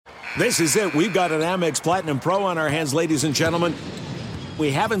This is it. We've got an Amex Platinum Pro on our hands, ladies and gentlemen.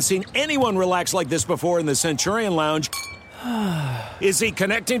 We haven't seen anyone relax like this before in the Centurion Lounge. Is he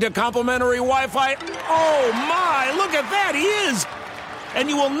connecting to complimentary Wi-Fi? Oh, my. Look at that. He is. And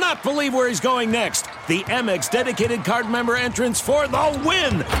you will not believe where he's going next. The Amex dedicated card member entrance for the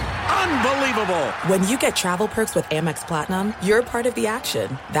win. Unbelievable. When you get travel perks with Amex Platinum, you're part of the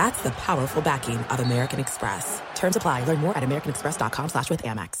action. That's the powerful backing of American Express. Terms apply. Learn more at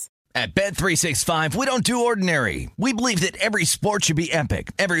americanexpress.com/withAmex. At Bet365, we don't do ordinary. We believe that every sport should be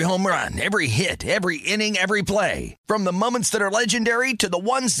epic. Every home run, every hit, every inning, every play. From the moments that are legendary to the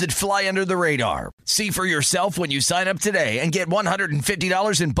ones that fly under the radar. See for yourself when you sign up today and get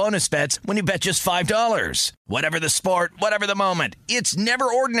 $150 in bonus bets when you bet just $5. Whatever the sport, whatever the moment, it's never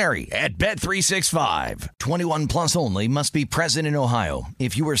ordinary at Bet365. 21 plus only. Must be present in Ohio.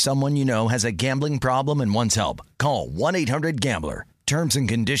 If you or someone you know has a gambling problem and wants help, call 1-800-GAMBLER. Terms and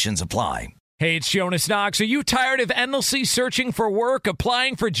conditions apply. Hey, it's Jonas Knox. Are you tired of endlessly searching for work,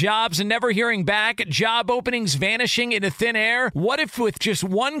 applying for jobs, and never hearing back? Job openings vanishing into thin air? What if with just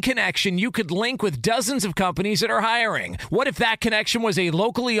one connection, you could link with dozens of companies that are hiring? What if that connection was a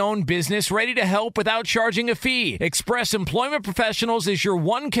locally owned business ready to help without charging a fee? Express Employment Professionals is your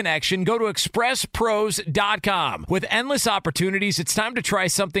one connection. Go to expresspros.com. With endless opportunities, it's time to try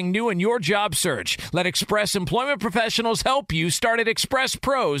something new in your job search. Let Express Employment Professionals help you. Start at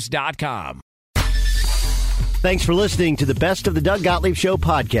expresspros.com. Thanks for listening to the Best of the Doug Gottlieb Show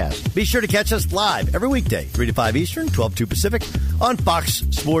podcast. Be sure to catch us live every weekday, 3 to 5 Eastern, 12 to 2 Pacific, on Fox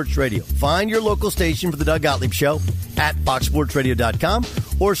Sports Radio. Find your local station for the Doug Gottlieb Show at foxsportsradio.com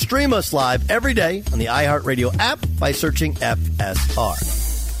or stream us live every day on the iHeartRadio app by searching FSR.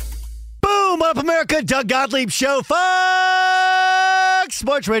 Boom! What up, America? Doug Gottlieb Show, Fox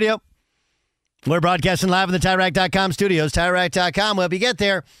Sports Radio. We're broadcasting live in the TireRack.com studios. TireRack.com will help you get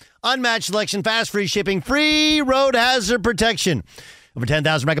there. Unmatched selection, fast, free shipping, free road hazard protection. Over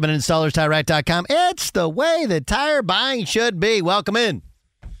 10,000 recommended installers, TireRack.com. It's the way that tire buying should be. Welcome in.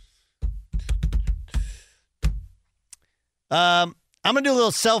 I'm going to do a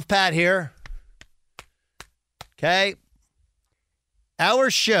little self-pat here. Okay.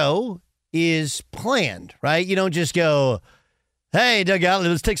 Our show is planned, right? You don't just go, hey, Doug Gottlieb,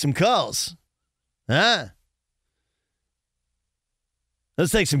 let's take some calls. Huh?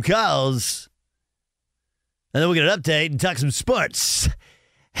 Let's take some calls, and then we'll get an update and talk some sports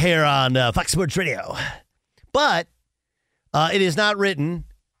here on Fox Sports Radio. But it is not written,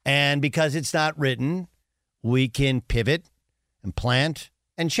 and because it's not written, we can pivot and plant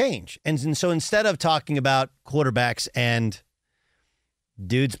and change. And so instead of talking about quarterbacks and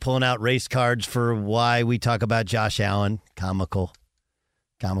dudes pulling out race cards for why we talk about Josh Allen, comical,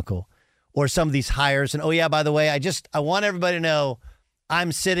 or some of these hires, and oh yeah, by the way, I want everybody to know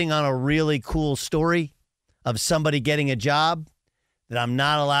I'm sitting on a really cool story of somebody getting a job that I'm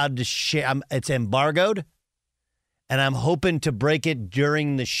not allowed to share. It's embargoed, and I'm hoping to break it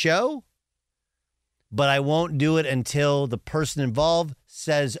during the show, but I won't do it until the person involved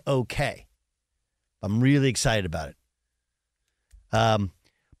says okay. I'm really excited about it.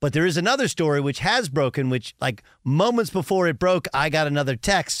 But there is another story which has broken, which like moments before it broke, I got another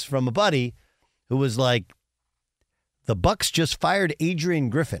text from a buddy who was like, the Bucs just fired Adrian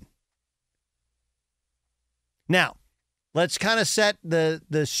Griffin. Now, let's kind of set the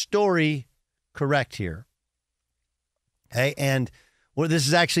story correct here. Okay, and this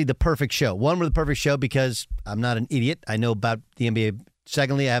is actually the perfect show. One, we're the perfect show because I'm not an idiot. I know about the NBA.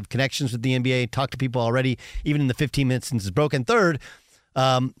 Secondly, I have connections with the NBA, talked to people already, even in the 15 minutes since it's broken. Third,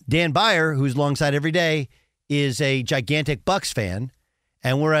 Dan Byer, who's alongside every day, is a gigantic Bucs fan.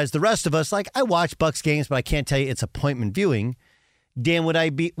 And whereas the rest of us, like, I watch Bucs games, but I can't tell you it's appointment viewing. Dan, would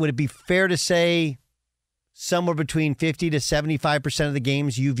it be fair to say somewhere between 50 to 75% of the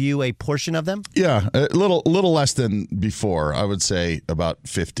games you view a portion of them? Yeah, a little less than before. I would say about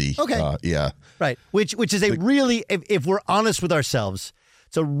 50. Okay. Yeah. Right. Which is a really, if we're honest with ourselves,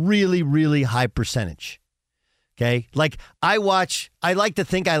 it's a really, really high percentage. Okay? Like, I like to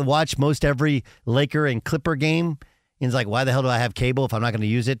think I watch most every Laker and Clipper game. And it's like, why the hell do I have cable if I'm not going to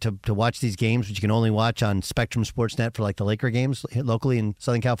use it to watch these games, which you can only watch on Spectrum Sportsnet for like the Laker games locally in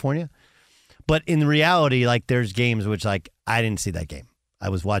Southern California? But in reality, like there's games which like I didn't see that game. I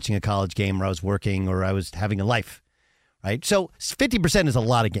was watching a college game or I was working or I was having a life, right? So 50% is a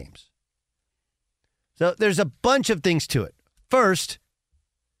lot of games. So there's a bunch of things to it. First,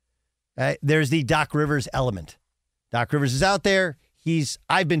 there's the Doc Rivers element. Doc Rivers is out there.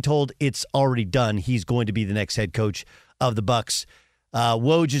 I've been told it's already done. He's going to be the next head coach of the Bucs.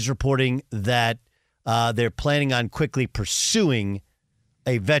 Woj is reporting that they're planning on quickly pursuing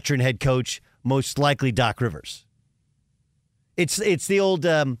a veteran head coach, most likely Doc Rivers. It's the old.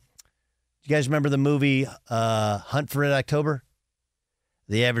 You guys remember the movie Hunt for Red October?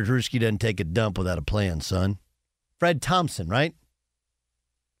 The average Ruski doesn't take a dump without a plan, son. Fred Thompson, right?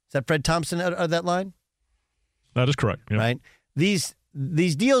 Is that Fred Thompson out of that line? That is correct. Yeah. Right. These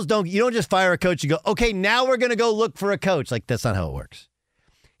deals you don't just fire a coach and go, okay, now we're going to go look for a coach. Like, that's not how it works.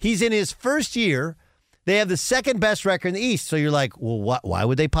 He's in his first year. They have the second best record in the East. So you're like, well, why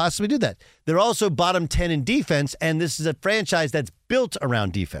would they possibly do that? They're also bottom 10 in defense, and this is a franchise that's built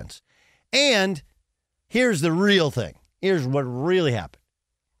around defense. And here's the real thing. Here's what really happened.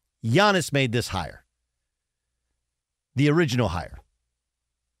 Giannis made this hire. The original hire.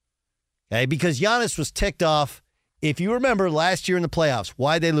 Okay, because Giannis was ticked off. If you remember last year in the playoffs,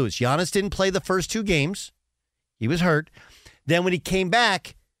 why'd they lose? Giannis didn't play the first 2 games. He was hurt. Then when he came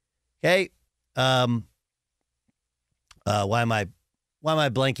back, okay, why am I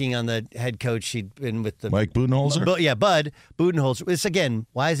blanking on the head coach? He'd been with the Mike Budenholzer? Bud Budenholzer. It's again,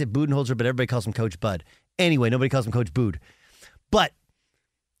 why is it Budenholzer, but everybody calls him Coach Bud? Anyway, nobody calls him Coach Bud. But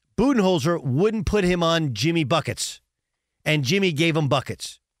Budenholzer wouldn't put him on Jimmy buckets, and Jimmy gave him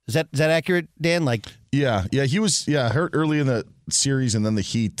buckets. Is that accurate, Dan? Yeah, he was hurt early in the series, and then the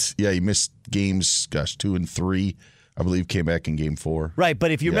Heat. Yeah, he missed games. 2 and 3. I believe came back in game 4. Right,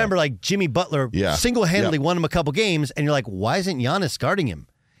 but if you remember, Jimmy Butler single-handedly won him a couple games, and you're like, why isn't Giannis guarding him?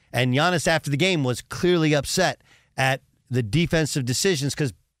 And Giannis, after the game, was clearly upset at the defensive decisions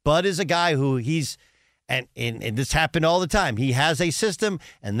because Bud is a guy who and this happened all the time. He has a system,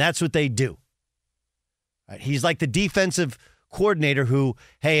 and that's what they do. Right? He's like the defensive coordinator who,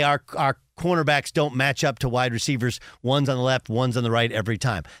 hey, our cornerbacks don't match up to wide receivers. One's on the left, one's on the right every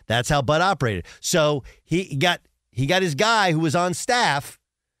time. That's how Bud operated. So he got his guy who was on staff,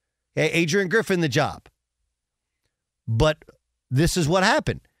 Adrian Griffin, the job. But this is what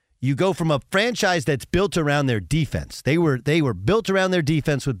happened. You go from a franchise that's built around their defense. They were built around their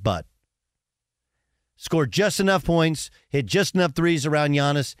defense with Bud. Scored just enough points, hit just enough threes around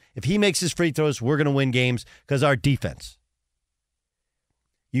Giannis. If he makes his free throws, we're going to win games because our defense.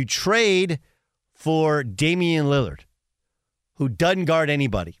 You trade for Damian Lillard, who doesn't guard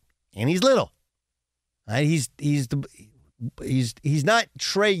anybody, and he's little. Right? He's not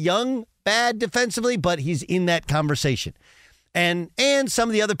Trae Young bad defensively, but he's in that conversation. And some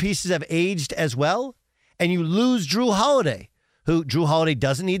of the other pieces have aged as well. And you lose Drew Holiday, who Drew Holiday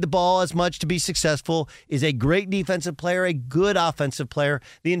doesn't need the ball as much to be successful, is a great defensive player, a good offensive player.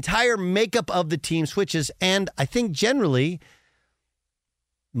 The entire makeup of the team switches, and I think generally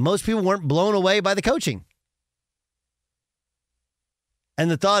most people weren't blown away by the coaching.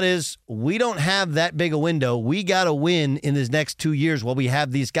 And the thought is, we don't have that big a window. We got to win in these next 2 years while we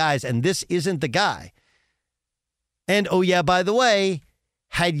have these guys, and this isn't the guy. And, oh yeah, by the way,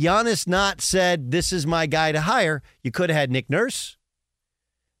 had Giannis not said, this is my guy to hire, you could have had Nick Nurse.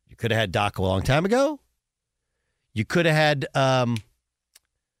 You could have had Doc a long time ago. You could have had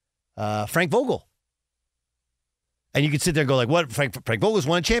Frank Vogel. And you could sit there and go like, what? Frank Vogel's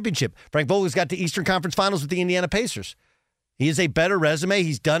won a championship. Frank Vogel's got the Eastern Conference Finals with the Indiana Pacers. He has a better resume.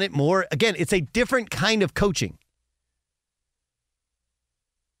 He's done it more. Again, it's a different kind of coaching.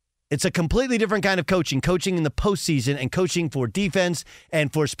 It's a completely different kind of coaching in the postseason and coaching for defense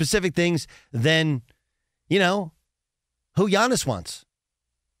and for specific things than, who Giannis wants.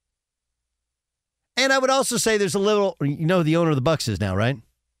 And I would also say there's a little, the owner of the Bucks is now, right?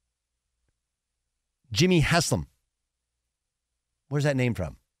 Jimmy Haslam. Where's that name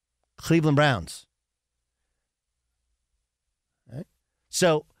from? Cleveland Browns. Right?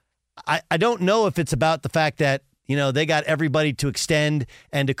 So I don't know if it's about the fact that, they got everybody to extend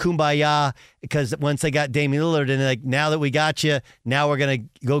and to kumbaya because once they got Damian Lillard and like, now that we got you, now we're going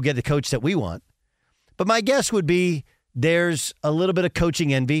to go get the coach that we want. But my guess would be there's a little bit of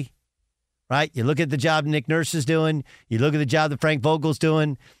coaching envy, right? You look at the job Nick Nurse is doing, you look at the job that Frank Vogel's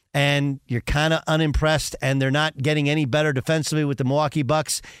doing, and you're kind of unimpressed, and they're not getting any better defensively with the Milwaukee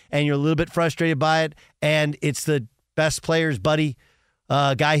Bucks, and you're a little bit frustrated by it, and it's the best player's buddy,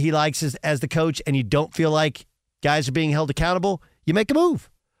 guy he likes as the coach, and you don't feel like guys are being held accountable, you make a move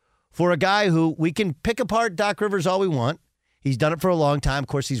for a guy who we can pick apart Doc Rivers all we want. He's done it for a long time. Of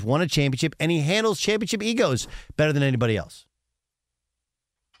course, he's won a championship, and he handles championship egos better than anybody else.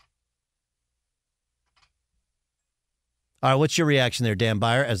 All right, what's your reaction there, Dan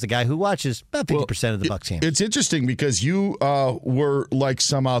Byer, as the guy who watches about 50% of the Bucks games? It's interesting because you were like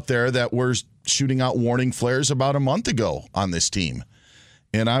some out there that were shooting out warning flares about a month ago on this team.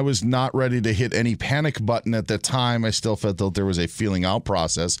 And I was not ready to hit any panic button at the time. I still felt that there was a feeling out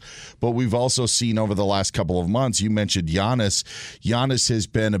process. But we've also seen over the last couple of months, you mentioned Giannis. Giannis has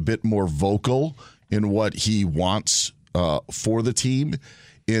been a bit more vocal in what he wants for the team,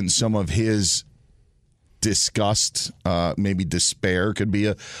 in some of his disgust, maybe despair could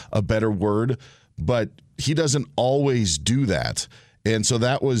be a better word. But he doesn't always do that. And so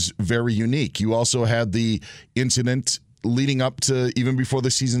that was very unique. You also had the incident leading up to even before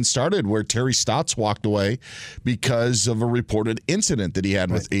the season started where Terry Stotts walked away because of a reported incident that he had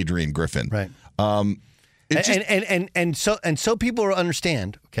with Adrian Griffin. Right. And so people will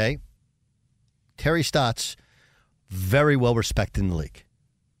understand, okay, Terry Stotts, very well respected in the league.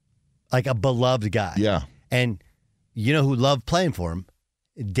 Like a beloved guy. Yeah. And you know who loved playing for him?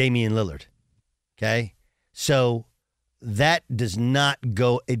 Damian Lillard. Okay? So that does not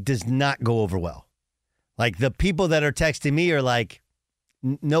go over well. Like, the people that are texting me are like,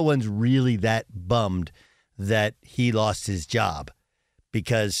 no one's really that bummed that he lost his job,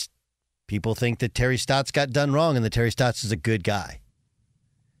 because people think that Terry Stotts got done wrong and that Terry Stotts is a good guy.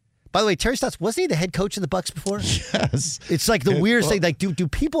 By the way, Terry Stotts, wasn't he the head coach of the Bucks before? Yes. It's like the weirdest thing. Like, do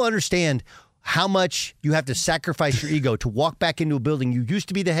people understand how much you have to sacrifice your ego to walk back into a building? You used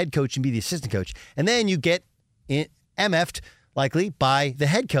to be the head coach and be the assistant coach, and then you get MF'd, likely, by the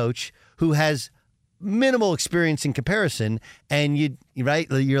head coach who has minimal experience in comparison, and you're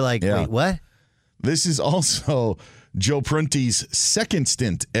like, wait, what? This is also Joe Prunty's second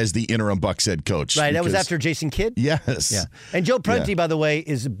stint as the interim Bucks head coach. Right, that was after Jason Kidd? Yes. Yeah. And Joe Prunty, by the way,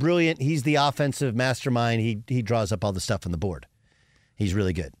 is brilliant. He's the offensive mastermind. He draws up all the stuff on the board. He's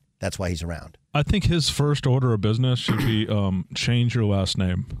really good. That's why he's around. I think his first order of business should be change your last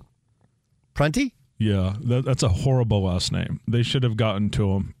name. Prunty? Yeah, that's a horrible last name. They should have gotten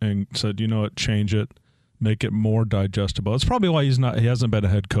to him and said, you know what, change it, make it more digestible. That's probably why he hasn't been a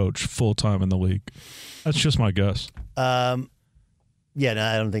head coach full time in the league. That's just my guess. Yeah, no,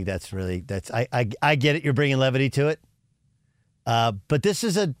 I don't think that's really I get it. You're bringing levity to it, but this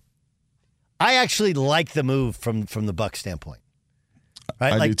is I actually like the move from the Bucs standpoint.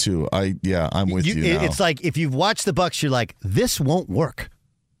 Right? I do too. I'm with you now. It's like, if you've watched the Bucs, you're like, this won't work.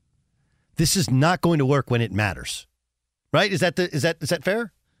 This is not going to work when it matters, right? Is that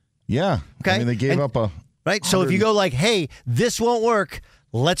fair? Yeah. Okay. I mean, they gave up a right. So if you go like, hey, this won't work,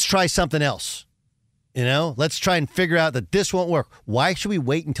 let's try something else. Let's try and figure out that this won't work. Why should we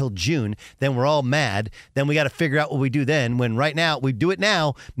wait until June? Then we're all mad. Then we got to figure out what we do then. When right now we do it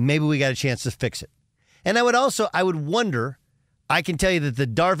now, maybe we got a chance to fix it. And I would wonder. I can tell you that the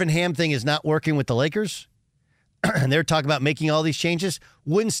Darvin Ham thing is not working with the Lakers. And they're talking about making all these changes.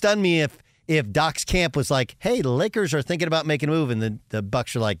 Wouldn't stun me if Doc's camp was like, hey, the Lakers are thinking about making a move, and the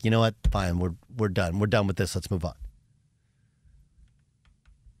Bucks are like, you know what, fine, we're done. We're done with this. Let's move on.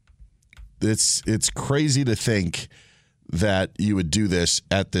 It's crazy to think that you would do this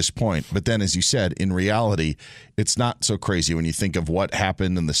at this point. But then, as you said, in reality, it's not so crazy when you think of what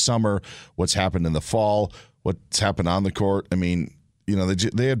happened in the summer, what's happened in the fall, what's happened on the court. I mean,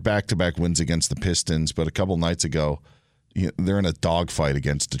 they had back-to-back wins against the Pistons, but a couple nights ago, they're in a dogfight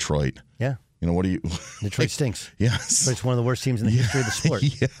against Detroit. Yeah. What do you... Detroit stinks. Yes. Detroit's one of the worst teams in the history of the sport.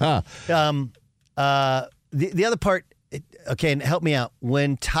 Yeah. The other part, okay, and help me out.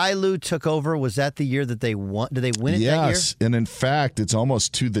 When Ty Lue took over, was that the year that they won? Did they win it that year? Yes, and in fact, it's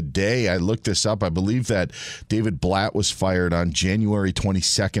almost to the day. I looked this up. I believe that David Blatt was fired on January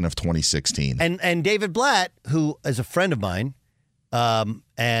 22nd of 2016. And David Blatt, who is a friend of mine,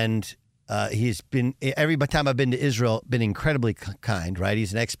 and he's been, every time I've been to Israel, been incredibly kind, right?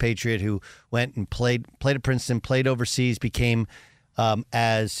 He's an expatriate who went and played at Princeton, played overseas, became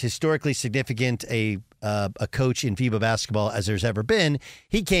as historically significant a coach in FIBA basketball as there's ever been.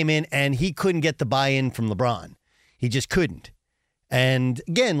 He came in and he couldn't get the buy-in from LeBron. He just couldn't. And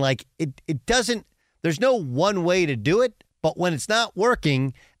again, like it doesn't, there's no one way to do it, but when it's not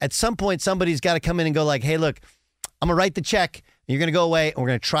working, at some point somebody's got to come in and go like, hey, look, I'm going to write the check. You're going to go away, and we're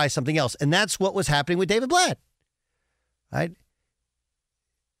going to try something else. And that's what was happening with David Blatt, right?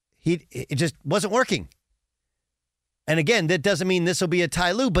 It just wasn't working. And again, that doesn't mean this will be a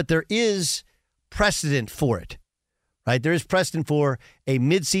Ty Lue, but there is precedent for it, right? There is precedent for a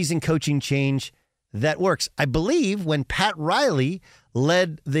midseason coaching change that works. I believe when Pat Riley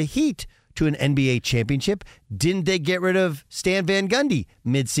led the Heat to an NBA championship, didn't they get rid of Stan Van Gundy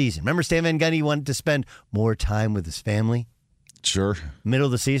midseason? Remember, Stan Van Gundy wanted to spend more time with his family? Sure. Middle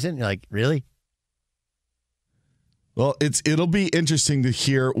of the season? You're like, really? Well, it'll be interesting to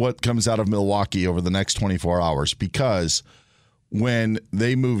hear what comes out of Milwaukee over the next 24 hours, because when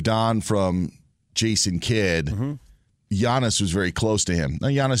they moved on from Jason Kidd, Giannis was very close to him. Now,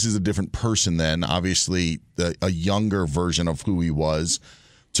 Giannis is a different person then. Obviously, a younger version of who he was.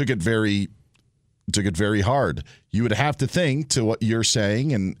 Took it very hard. You would have to think, to what you're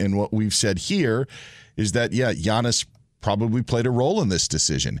saying and what we've said here, is that, Giannis probably played a role in this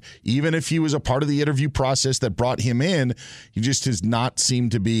decision. Even if he was a part of the interview process that brought him in, he just has not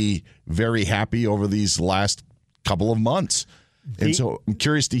seemed to be very happy over these last couple of months. And so I'm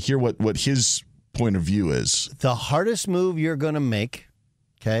curious to hear what his point of view is. The hardest move you're going to make,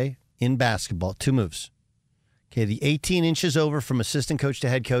 okay, in basketball, 2 moves. Okay, the 18 inches over from assistant coach to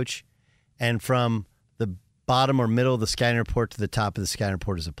head coach, and from the bottom or middle of the scouting report to the top of the scouting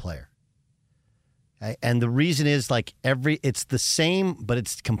report as a player. Okay? And the reason is it's the same, but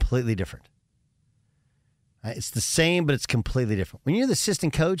it's completely different. Right? It's the same, but it's completely different. When you're the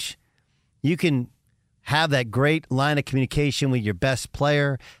assistant coach, you can have that great line of communication with your best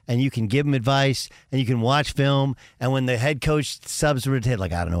player, and you can give him advice, and you can watch film. And when the head coach subs were hit,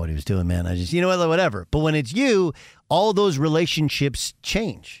 like, I don't know what he was doing, man. I just, whatever. But when it's you, all those relationships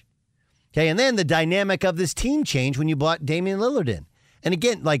change. Okay, and then the dynamic of this team changed when you brought Damian Lillard in. And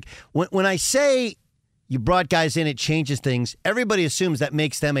again, like when I say you brought guys in, it changes things. Everybody assumes that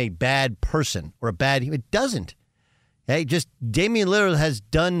makes them a bad person or it doesn't. Okay, just Damian Lillard has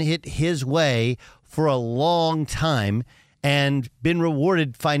done it his way for a long time and been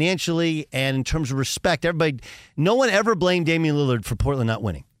rewarded financially and in terms of respect. No one ever blamed Damian Lillard for Portland not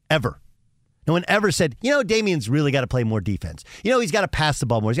winning, ever. No one ever said, Damian's really got to play more defense. He's got to pass the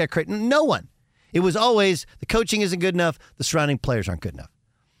ball more. He's got to create. No one. It was always the coaching isn't good enough. The surrounding players aren't good enough.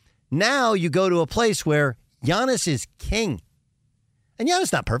 Now you go to a place where Giannis is king. And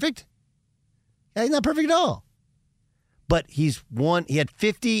Giannis not perfect. Yeah, he's not perfect at all. But he's won. He had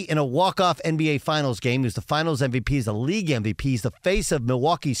 50 in a walk-off NBA Finals game. He was the Finals MVP. He's the league MVP. He's the face of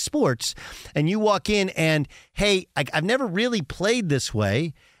Milwaukee sports. And you walk in and, hey, I've never really played this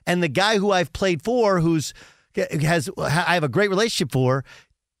way. And the guy who I've played for, I have a great relationship for,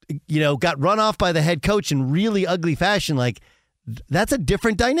 got run off by the head coach in really ugly fashion. Like, that's a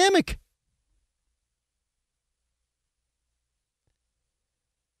different dynamic.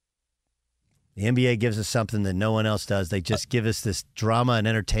 The NBA gives us something that no one else does. They just give us this drama and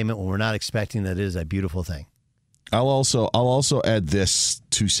entertainment when we're not expecting that it is a beautiful thing. I'll also add this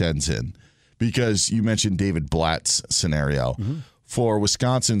 2 cents in, because you mentioned David Blatt's scenario. Mm-hmm. For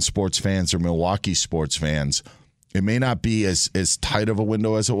Wisconsin sports fans or Milwaukee sports fans, it may not be as tight of a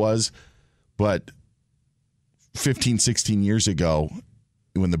window as it was, but 15, 16 years ago,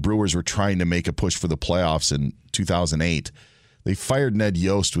 when the Brewers were trying to make a push for the playoffs in 2008, they fired Ned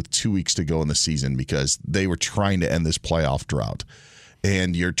Yost with 2 weeks to go in the season because they were trying to end this playoff drought.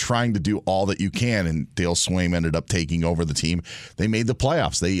 And you're trying to do all that you can, and Dale Swaim ended up taking over the team. They made the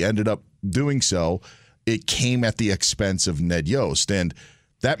playoffs. They ended up doing so. It came at the expense of Ned Yost. And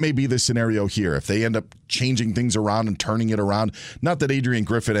that may be the scenario here. If they end up changing things around and turning it around, not that Adrian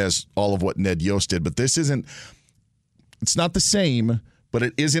Griffin has all of what Ned Yost did, but it's not the same, but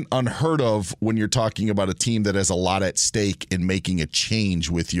it isn't unheard of when you're talking about a team that has a lot at stake in making a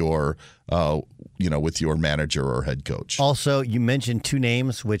change with your, with your manager or head coach. Also, you mentioned 2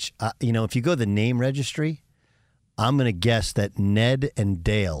 names, which, if you go to the name registry, I'm going to guess that Ned and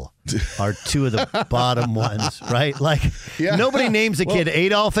Dale are 2 of the bottom ones, right? Like, nobody names a kid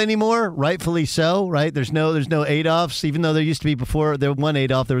Adolf anymore, rightfully so, right? There's no Adolfs, even though there used to be before there was one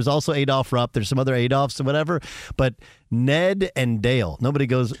Adolf. There was also Adolf Rupp. There's some other Adolfs and whatever. But Ned and Dale. Nobody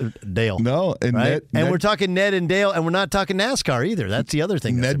goes Dale. No. And right? We're talking Ned and Dale, and we're not talking NASCAR either. That's the other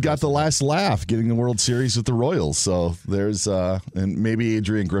thing. Ned got the last laugh getting the World Series with the Royals. So there's, and maybe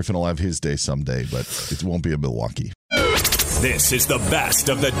Adrian Griffin will have his day someday, but it won't be in Milwaukee. This is the best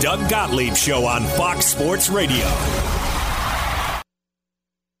of the Doug Gottlieb Show on Fox Sports Radio.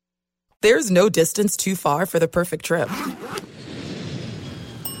 There's no distance too far for the perfect trip.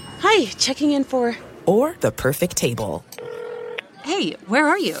 Hi, checking in for... Or the perfect table. Hey, where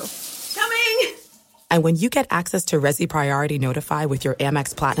are you? Coming! And when you get access to Resi Priority Notify with your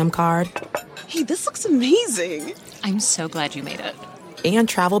Amex Platinum card... Hey, this looks amazing. I'm so glad you made it. And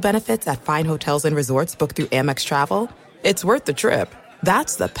travel benefits at fine hotels and resorts booked through Amex Travel... It's worth the trip.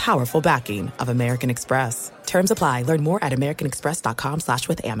 That's the powerful backing of American Express. Terms apply. Learn more at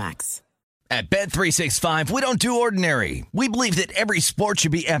americanexpress.com/withAmex. At Bet365, we don't do ordinary. We believe that every sport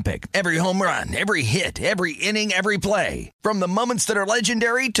should be epic. Every home run, every hit, every inning, every play. From the moments that are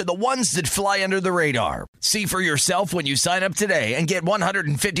legendary to the ones that fly under the radar. See for yourself when you sign up today and get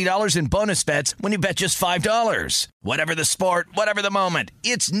 $150 in bonus bets when you bet just $5. Whatever the sport, whatever the moment,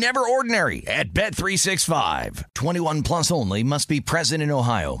 it's never ordinary at Bet365. 21 plus only. Must be present in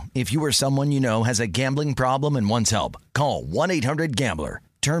Ohio. If you or someone you know has a gambling problem and wants help, call 1-800-GAMBLER.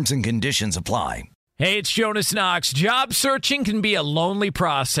 Terms and conditions apply. Hey, it's Jonas Knox. Job searching can be a lonely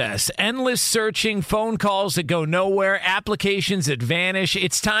process. Endless searching, phone calls that go nowhere, applications that vanish.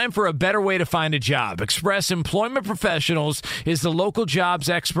 It's time for a better way to find a job. Express Employment Professionals is the local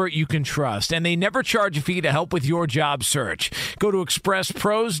jobs expert you can trust, and they never charge a fee to help with your job search. Go to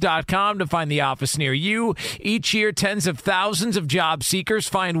expresspros.com to find the office near you. Each year, tens of thousands of job seekers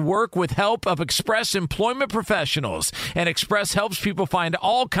find work with help of Express Employment Professionals, and Express helps people find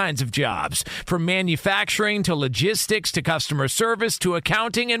all kinds of jobs, from manufacturing to logistics to customer service to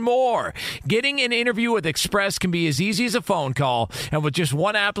accounting and more. Getting an interview with Express can be as easy as a phone call, and with just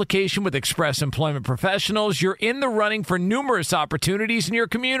one application with Express Employment Professionals, you're in the running for numerous opportunities in your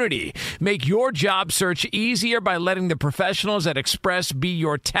community. Make your job search easier by letting the professionals at Express be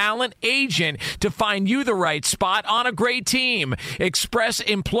your talent agent to find you the right spot on a great team. Express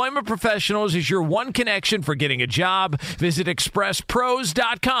Employment Professionals is your one connection for getting a job. Visit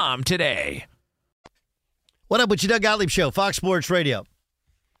expresspros.com today. What up with your Doug Gottlieb Show, Fox Sports Radio.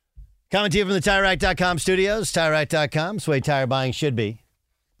 Coming to you from the TireRack.com studios. TireRack.com, it's the way tire buying should be.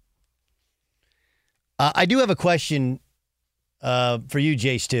 I do have a question for you,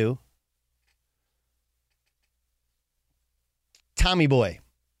 Jay Stu. Tommy Boy,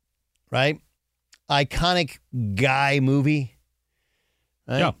 right? Iconic guy movie.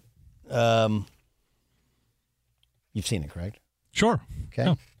 Right? Yeah. You've seen it, correct? Sure. Okay.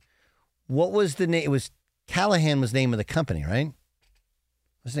 Yeah. What was the name? It was Callahan was the name of the company, right?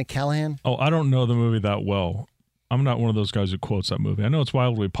 Wasn't it Callahan? Oh, I don't know the movie that well. I'm not one of those guys who quotes that movie. I know it's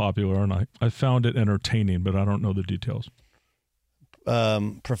wildly popular, and I found it entertaining, but I don't know the details.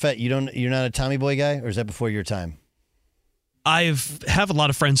 Prophet, you're not a Tommy Boy guy, or is that before your time? I have a lot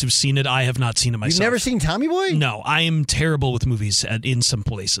of friends who've seen it. I have not seen it myself. You've never seen Tommy Boy? No, I am terrible with movies in some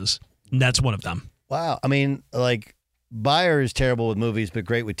places. And that's one of them. Wow. I mean, like, Bayer is terrible with movies, but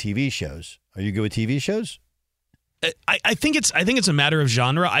great with TV shows. Are you good with TV shows? I think it's a matter of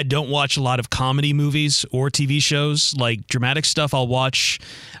genre. I don't watch a lot of comedy movies or TV shows. Like dramatic stuff, I'll watch.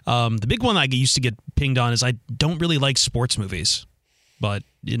 The big one I used to get pinged on is I don't really like sports movies. But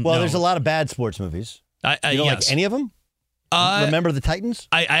there's a lot of bad sports movies. You don't like any of them? Remember the Titans?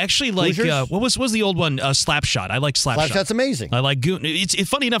 I actually like what was the old one? Slapshot. I like Slapshot. Slapshot's amazing. I like Goon. It's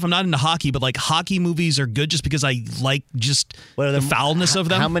funny enough. I'm not into hockey, but like hockey movies are good just because I like just the foulness of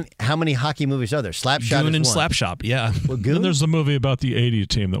them. How many hockey movies are there? Slapshot Goon and one. Slapshot. Yeah. Well, Goon? Then there's the movie about the 80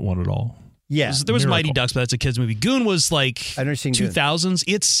 team that won it all. Yeah, there was Mighty Ducks, but that's a kids movie. Goon was like I've never seen 2000s.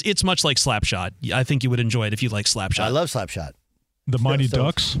 Goon. It's much like Slapshot. I think you would enjoy it if you like Slapshot. I love Slapshot. The Mighty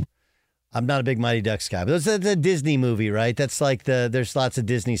Ducks. I'm not a big Mighty Ducks guy, but it's a Disney movie, right? That's like there's lots of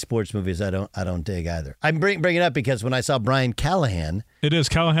Disney sports movies I don't dig either. I bring it up because when I saw Brian Callahan, it is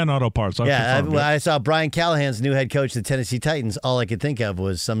Callahan Auto Parts. When I saw Brian Callahan's new head coach of the Tennessee Titans, all I could think of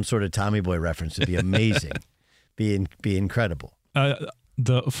was some sort of Tommy Boy reference. It'd be amazing, be incredible.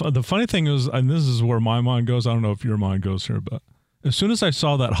 The funny thing is, and this is where my mind goes. I don't know if your mind goes here, but as soon as I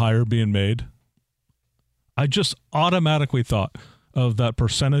saw that hire being made, I just automatically thought of that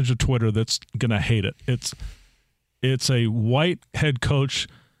percentage of Twitter that's gonna hate it. It's a white head coach.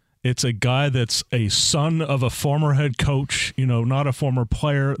 It's a guy that's a son of a former head coach, not a former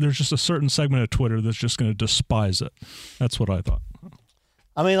player. There's just a certain segment of Twitter that's just going to despise it. That's what I thought.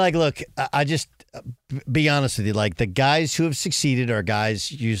 I mean, like, look, I just be honest with you. Like, the guys who have succeeded are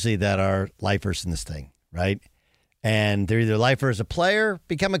guys usually that are lifers in this thing, right? And they're either lifer as a player,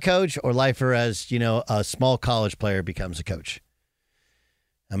 become a coach, or lifer as, a small college player becomes a coach.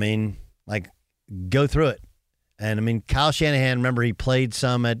 I mean, like, go through it. And, I mean, Kyle Shanahan, remember, he played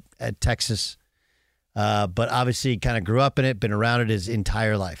some at Texas, but obviously kind of grew up in it, been around it his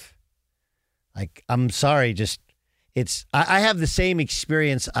entire life. Like, I'm sorry, I have the same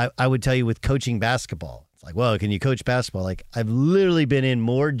experience, I would tell you, with coaching basketball. It's like, well, can you coach basketball? Like, I've literally been in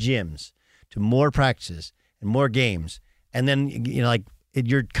more gyms, to more practices, and more games. And then,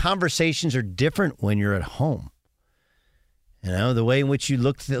 your conversations are different when you're at home. The way in which you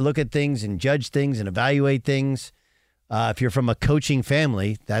look at things and judge things and evaluate things. If you're from a coaching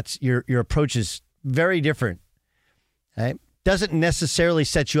family, that's your approach is very different. Right? Doesn't necessarily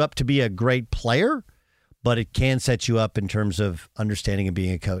set you up to be a great player, but it can set you up in terms of understanding and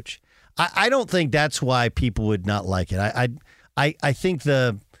being a coach. I don't think that's why people would not like it. I think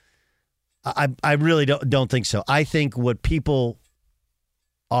I really don't think so. I think what people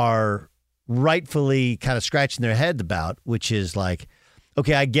are rightfully kind of scratching their head about, which is like,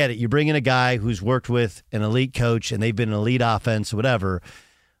 okay, I get it. You bring in a guy who's worked with an elite coach and they've been an elite offense, whatever,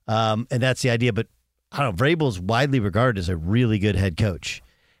 and that's the idea. But I don't know, Vrabel's widely regarded as a really good head coach,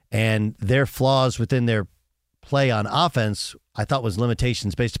 and their flaws within their play on offense, I thought, was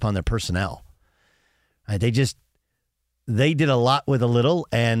limitations based upon their personnel. They did a lot with a little,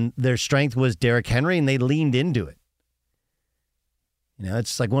 and their strength was Derrick Henry, and they leaned into it.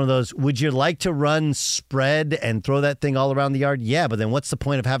 It's like one of those, would you like to run spread and throw that thing all around the yard? Yeah, but then what's the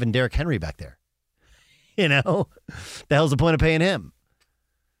point of having Derrick Henry back there? The hell's the point of paying him?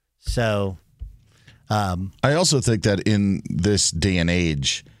 So, I also think that in this day and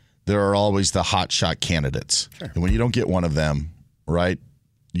age, there are always the hot shot candidates. Sure. And when you don't get one of them, right,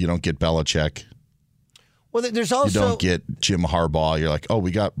 you don't get Belichick. Well, there's also... You don't get Jim Harbaugh. You're like, oh,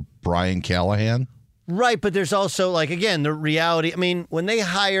 we got Brian Callahan? Right, but there's also, like, again, the reality. I mean, when they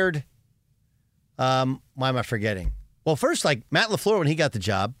hired... why am I forgetting? Well, first, like, Matt LaFleur, when he got the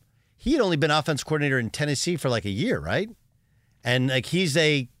job, he had only been offense coordinator in Tennessee for, like, a year, right? And, like, he's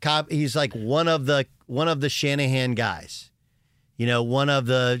like one of the Shanahan guys. One of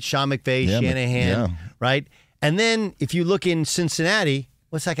the Sean McVay, Shanahan, right? And then if you look in Cincinnati...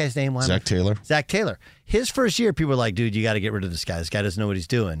 What's that guy's name? Zach Taylor. Zach Taylor. His first year, people were like, dude, you got to get rid of this guy. This guy doesn't know what he's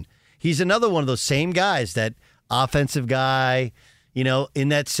doing. He's another one of those same guys, that offensive guy, under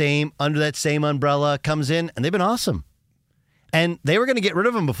that same umbrella, comes in, and they've been awesome. And they were going to get rid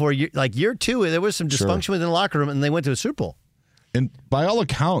of him before year two. There was some dysfunction within the locker room, and they went to a Super Bowl. And by all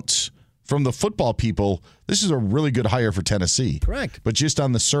accounts, from the football people, this is a really good hire for Tennessee. Correct. But just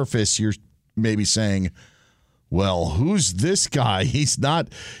on the surface, you're maybe saying, well, who's this guy? He's not.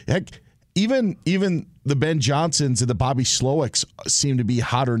 Heck, even the Ben Johnsons and the Bobby Slowicks seem to be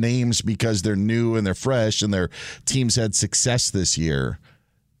hotter names because they're new and they're fresh and their teams had success this year.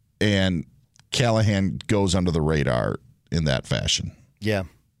 And Callahan goes under the radar in that fashion. Yeah,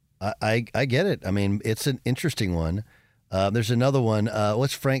 I get it. I mean, it's an interesting one. There's another one.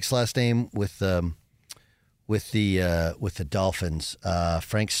 What's Frank's last name with the Dolphins?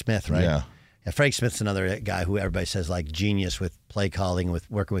 Frank Smith, right? Yeah. And Frank Smith's another guy who everybody says like genius with play calling, with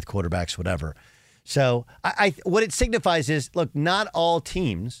working with quarterbacks, whatever. So I what it signifies is, look, not all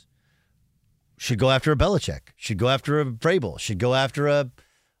teams should go after a Belichick, should go after a Vrabel, should go after a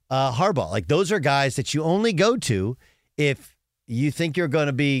Harbaugh. Like, those are guys that you only go to if you think you're going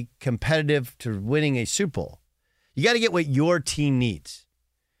to be competitive to winning a Super Bowl. You got to get what your team needs.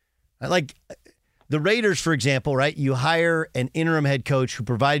 Like the Raiders, for example, right? You hire an interim head coach who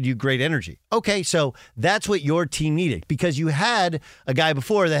provided you great energy. Okay, so that's what your team needed, because you had a guy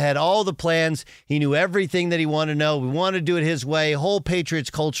before that had all the plans. He knew everything that he wanted to know. We wanted to do it his way, whole Patriots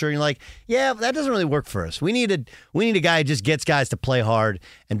culture. And you're like, yeah, that doesn't really work for us. We need a guy who just gets guys to play hard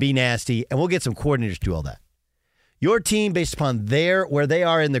and be nasty, and we'll get some coordinators to do all that. Your team, based upon where they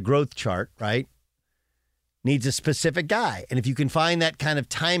are in the growth chart, right, needs a specific guy. And if you can find that kind of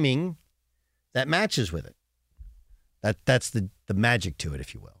timing that matches with it, that's the magic to it,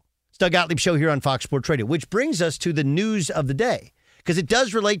 if you will. It's Doug Gottlieb Show here on Fox Sports Radio, which brings us to the news of the day, because it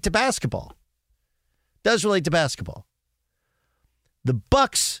does relate to basketball. The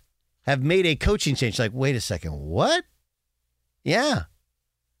Bucks have made a coaching change. Like, wait a second, what? Yeah.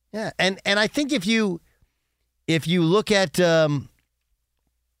 And I think if you look at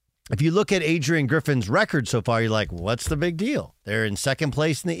Adrian Griffin's record so far, you're like, what's the big deal? They're in second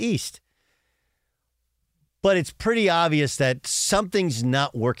place in the East. But it's pretty obvious that something's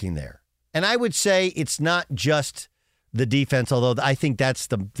not working there. And I would say it's not just the defense, although I think that's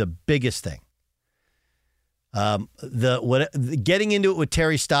the biggest thing. Getting into it with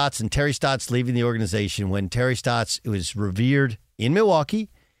Terry Stotts, and Terry Stotts leaving the organization when Terry Stotts was revered in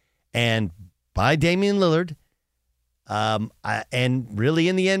Milwaukee and by Damian Lillard, and really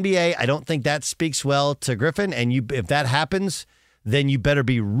in the NBA. I don't think that speaks well to Griffin. And if that happens, then you better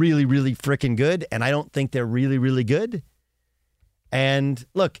be really, really freaking good. And I don't think they're really, really good. And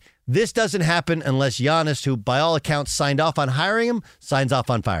look, this doesn't happen unless Giannis, who by all accounts signed off on hiring him, signs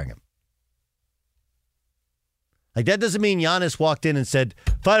off on firing him. Like, that doesn't mean Giannis walked in and said,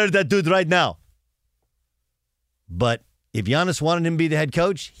 fire that dude right now. But if Giannis wanted him to be the head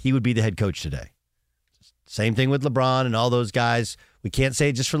coach, he would be the head coach today. Same thing with LeBron and all those guys. We can't say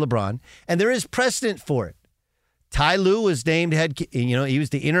it just for LeBron. And there is precedent for it. Ty Lue was named he was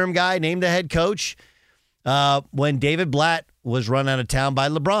the interim guy, named the head coach when David Blatt was run out of town by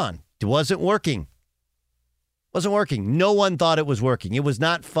LeBron. It wasn't working. Wasn't working. No one thought it was working. It was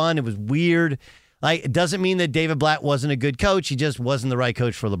not fun. It was weird. Like, it doesn't mean that David Blatt wasn't a good coach. He just wasn't the right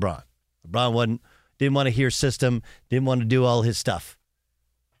coach for LeBron. LeBron didn't want to hear system, didn't want to do all his stuff.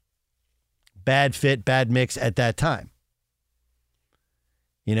 Bad fit, bad mix at that time.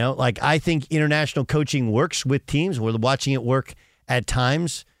 You know, like, I think international coaching works with teams. We're watching it work at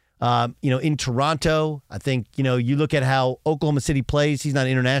times. In Toronto, I think, you look at how Oklahoma City plays. He's not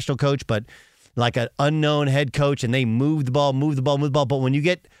an international coach, but like an unknown head coach, and they move the ball. But when you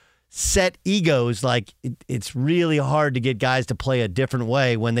get set egos, like, it's really hard to get guys to play a different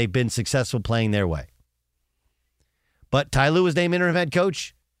way when they've been successful playing their way. But Ty Lue was named interim head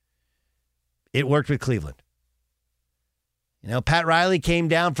coach. It worked with Cleveland. Pat Riley came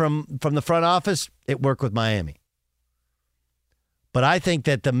down from the front office. It worked with Miami. But I think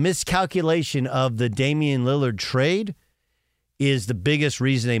that the miscalculation of the Damian Lillard trade is the biggest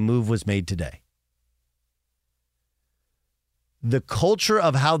reason a move was made today. The culture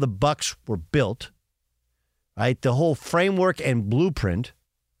of how the Bucks were built, right? The whole framework and blueprint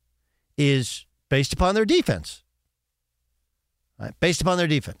is based upon their defense. Right? Based upon their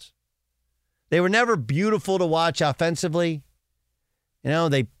defense. They were never beautiful to watch offensively.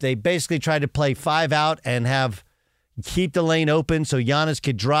 They basically tried to play 5 out and keep the lane open so Giannis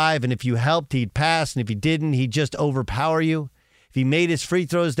could drive, and if you helped, he'd pass, and if he didn't, he'd just overpower you. If he made his free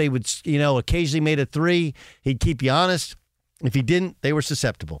throws, they would, occasionally made a 3. He'd keep you honest. If he didn't, they were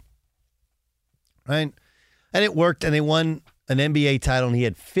susceptible. Right? And it worked, and they won an NBA title, and he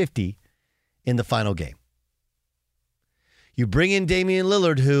had 50 in the final game. You bring in Damian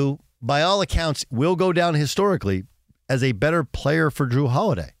Lillard, who, by all accounts, will go down historically as a better player for Drew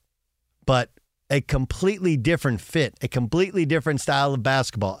Holiday. But a completely different fit, a completely different style of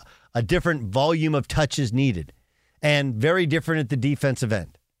basketball, a different volume of touches needed, and very different at the defensive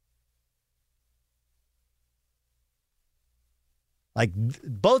end. Like,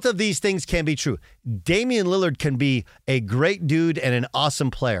 both of these things can be true. Damian Lillard can be a great dude and an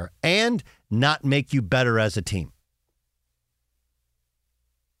awesome player and not make you better as a team.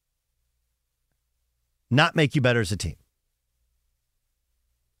 Not make you better as a team.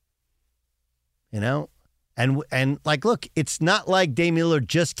 And like, look, it's not like Damian Lillard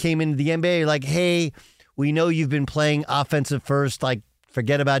just came into the NBA like, hey, we know you've been playing offensive first, like,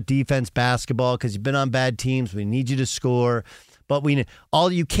 forget about defense basketball because you've been on bad teams. We need you to score. But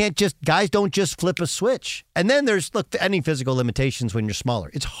guys don't just flip a switch. And then there's, any physical limitations when you're smaller.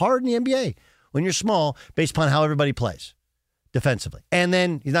 It's hard in the NBA when you're small based upon how everybody plays defensively. And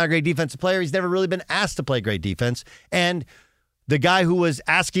then he's not a great defensive player. He's never really been asked to play great defense. And the guy who was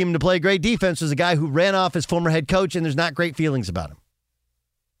asking him to play great defense was a guy who ran off his former head coach, and there's not great feelings about him.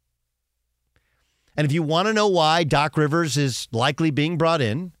 And if you want to know why Doc Rivers is likely being brought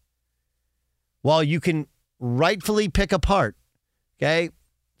in, while you can rightfully pick apart,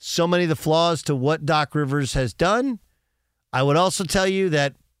 so many of the flaws to what Doc Rivers has done, I would also tell you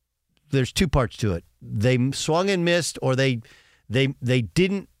that there's 2 parts to it. They swung and missed, or they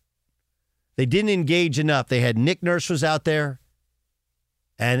didn't engage enough. They had Nick Nurse was out there,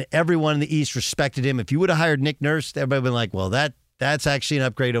 and everyone in the East respected him. If you would have hired Nick Nurse, everybody would have been like, well, that's actually an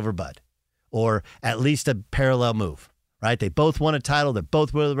upgrade over Bud, or at least a parallel move, right? They both won a title. They're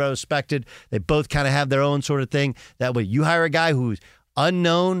both really respected. They both kind of have their own sort of thing. That way, you hire a guy who's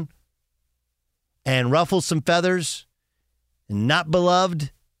unknown and ruffles some feathers and not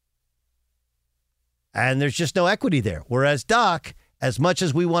beloved, and there's just no equity there. Whereas Doc, as much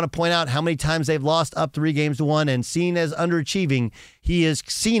as we want to point out how many times they've lost up 3-1 and seen as underachieving, he is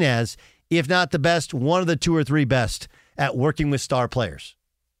seen as, if not the best, one of the 2 or 3 best at working with star players.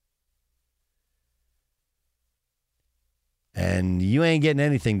 And you ain't getting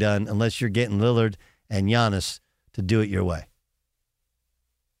anything done unless you're getting Lillard and Giannis to do it your way.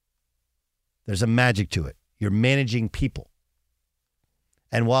 There's a magic to it. You're managing people.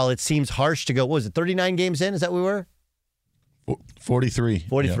 And while it seems harsh to go, what was it, 39 games in? Is that what we were? 43.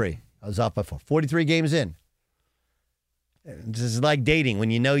 43. Yep. I was off by 4. 43 games in. This is like dating.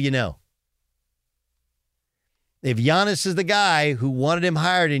 When you know, you know. If Giannis is the guy who wanted him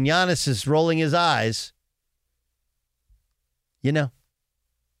hired and Giannis is rolling his eyes, you know.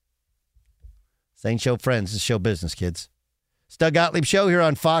 This ain't show friends. This is show business, kids. It's Doug Gottlieb Show here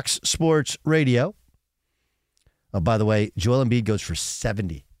on Fox Sports Radio. Oh, by the way, Joel Embiid goes for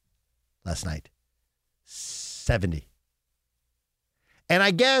 70 last night. 70. And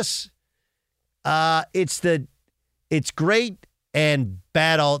I guess it's great and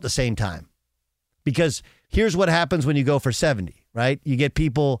bad all at the same time. Because here's what happens when you go for 70, right? You get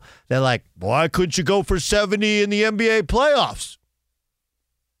people that are like, why couldn't you go for 70 in the NBA playoffs?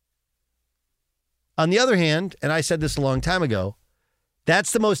 On the other hand, and I said this a long time ago,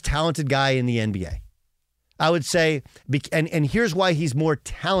 that's the most talented guy in the NBA. I would say, and here's why he's more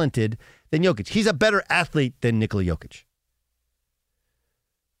talented than Jokic. He's a better athlete than Nikola Jokic.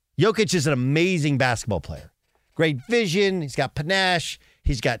 Jokic is an amazing basketball player. Great vision. He's got panache.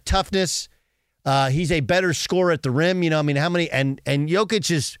 He's got toughness. He's a better scorer at the rim. You know, I mean, how many? And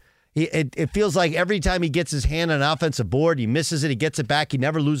Jokic is, it feels like every time he gets his hand on an offensive board, he misses it, he gets it back, he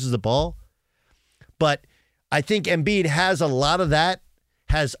never loses the ball. But I think Embiid has a lot of that,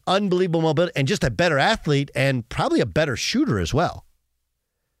 has unbelievable mobility, and just a better athlete and probably a better shooter as well.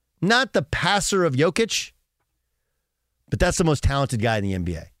 Not the passer of Jokic, but that's the most talented guy in the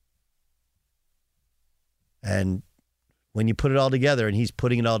NBA. And when you put it all together, and he's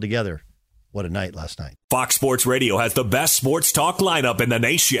putting it all together, what a night last night. Fox Sports Radio has the best sports talk lineup in the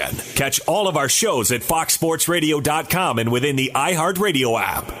nation. Catch all of our shows at foxsportsradio.com and within the iHeartRadio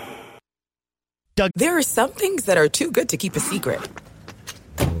app. There are some things that are too good to keep a secret.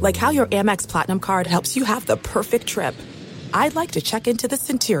 Like how your Amex Platinum card helps you have the perfect trip. I'd like to check into the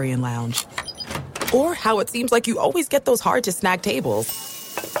Centurion Lounge. Or how it seems like you always get those hard-to-snag tables.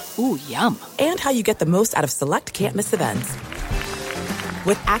 Ooh, yum. And how you get the most out of select can't-miss events.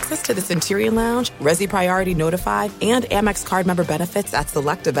 With access to the Centurion Lounge, Resi Priority Notified, and Amex card member benefits at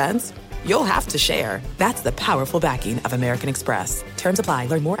select events, you'll have to share. That's the powerful backing of American Express. Terms apply.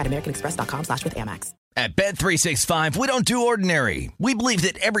 Learn more at americanexpress.com/withAmex. At Bet365, we don't do ordinary. We believe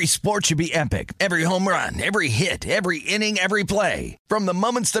that every sport should be epic. Every home run, every hit, every inning, every play. From the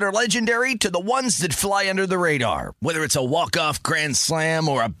moments that are legendary to the ones that fly under the radar. Whether it's a walk-off grand slam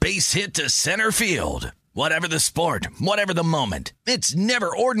or a base hit to center field. Whatever the sport, whatever the moment, it's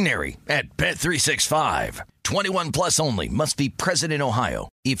never ordinary at Bet365. 21 plus only. Must be present in Ohio.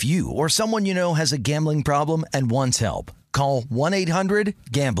 If you or someone you know has a gambling problem and wants help, call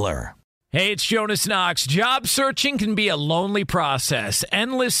 1-800-GAMBLER. Hey, it's Jonas Knox. Job searching can be a lonely process.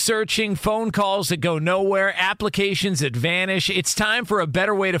 Endless searching, phone calls that go nowhere, applications that vanish. It's time for a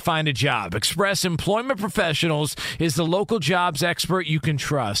better way to find a job. Express Employment Professionals is the local jobs expert you can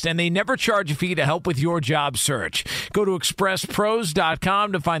trust, and they never charge a fee to help with your job search. Go to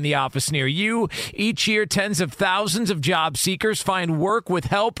expresspros.com to find the office near you. Each year, tens of thousands of job seekers find work with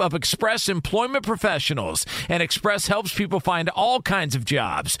help of Express Employment Professionals, and Express helps people find all kinds of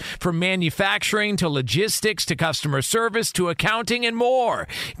jobs, from manufacturing to logistics to customer service to accounting and more.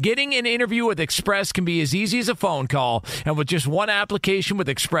 Getting an interview with Express can be as easy as a phone call, and with just one application with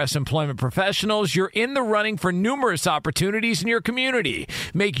Express Employment Professionals, you're in the running for numerous opportunities in your community.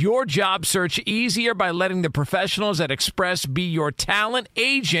 Make your job search easier by letting the professionals at Express be your talent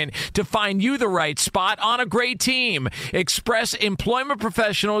agent to find you the right spot on a great team. Express Employment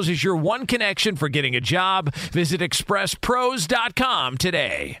Professionals is your one connection for getting a job. Visit expresspros.com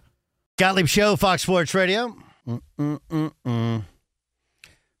today. Gottlieb Show, Fox Sports Radio. We're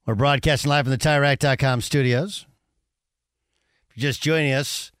broadcasting live from the TireRack.com studios. If you're just joining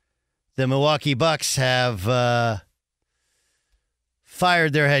us, the Milwaukee Bucks have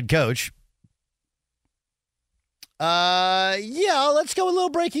fired their head coach. Let's go with a little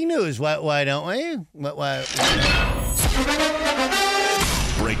breaking news. Why don't we? Why?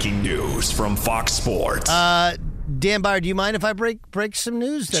 Breaking news from Fox Sports. Dan Byer, do you mind if I break some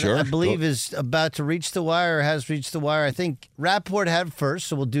news that Sure. I believe is about to reach the wire or has reached the wire? I think Rappaport had it first,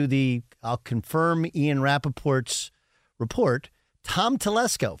 so I'll confirm Ian Rappaport's report. Tom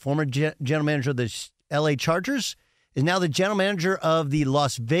Telesco, former general manager of the LA Chargers, is now the general manager of the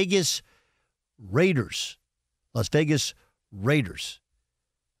Las Vegas Raiders. That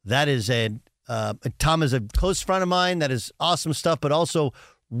is Tom is a close friend of mine. That is awesome stuff, but also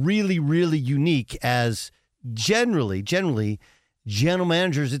really, really unique as generally, general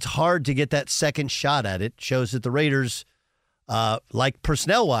managers, it's hard to get that second shot at it. Shows that the Raiders, like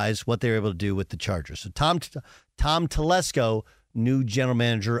personnel-wise, what they were able to do with the Chargers. So Tom Telesco, new general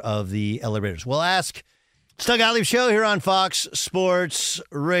manager of the LA Raiders. We'll ask Doug Gottlieb Show here on Fox Sports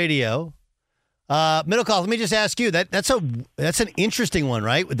Radio. Middle call, let me just ask you, that's an interesting one,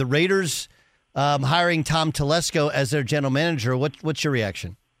 right? With the Raiders hiring Tom Telesco as their general manager, what's your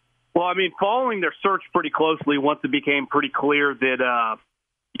reaction? Well, I mean, following their search pretty closely once it became pretty clear that,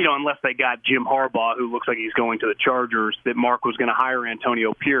 unless they got Jim Harbaugh, who looks like he's going to the Chargers, that Mark was going to hire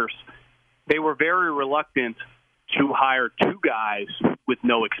Antonio Pierce, they were very reluctant to hire two guys with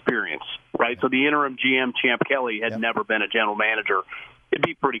no experience, right? So the interim GM, Champ Kelly, had never been a general manager. It'd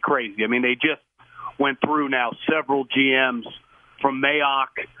be pretty crazy. I mean, they just went through now several GMs from Mayock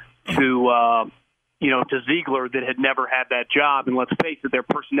to Ziegler that had never had that job. And let's face it, their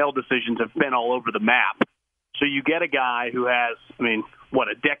personnel decisions have been all over the map. So you get a guy who has,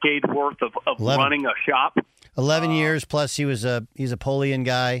 a decade's worth of running a shop. 11 years plus he's a Polian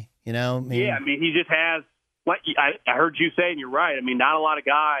guy, he just has, I heard you say, and you're right. Not a lot of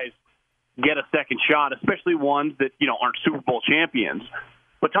guys get a second shot, especially ones that, aren't Super Bowl champions.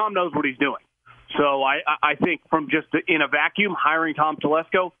 But Tom knows what he's doing. So I think from just in a vacuum, hiring Tom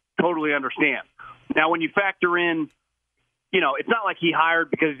Telesco, totally understand. Now, when you factor in, it's not like he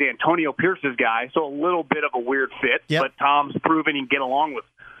hired because he's Antonio Pierce's guy, so a little bit of a weird fit. Yep. But Tom's proven he can get along with,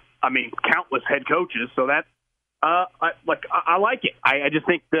 countless head coaches. So that, I like it. I just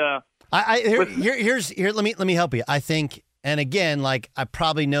think let me help you. I think, and again, I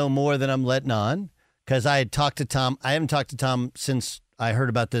probably know more than I'm letting on because I had talked to Tom. I haven't talked to Tom since I heard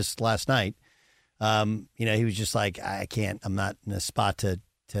about this last night. He was just like, I can't. I'm not in a spot to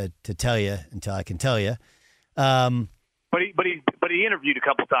tell you until I can tell you. But he interviewed a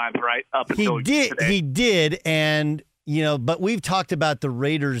couple times, right? He did, and but we've talked about the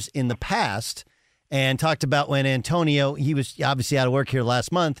Raiders in the past, and talked about when Antonio, he was obviously out of work here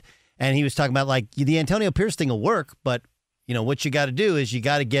last month, and he was talking about the Antonio Pierce thing will work, but what you got to do is you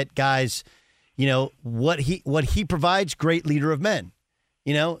got to get guys, what he provides, great leader of men,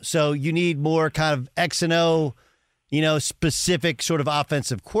 so you need more kind of X and O. Specific sort of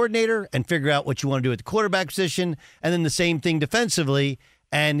offensive coordinator and figure out what you want to do at the quarterback position. And then the same thing defensively.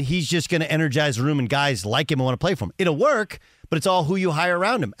 And he's just going to energize the room and guys like him and want to play for him. It'll work, but it's all who you hire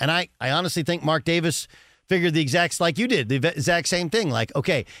around him. And I honestly think Mark Davis figured the exact, like you did, the exact same thing.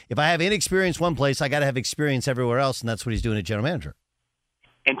 Okay, if I have inexperience one place, I got to have experience everywhere else. And that's what he's doing at general manager.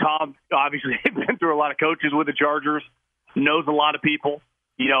 And Tom, obviously, has been through a lot of coaches with the Chargers, knows a lot of people,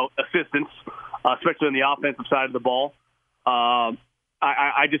 assistants, especially on the offensive side of the ball.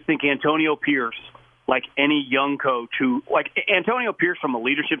 I just think Antonio Pierce, like any young coach Antonio Pierce from a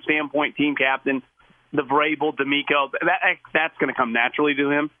leadership standpoint, team captain, the Vrabel, D'Amico, that's going to come naturally to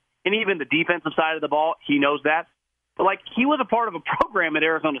him. And even the defensive side of the ball, he knows that. But, he was a part of a program at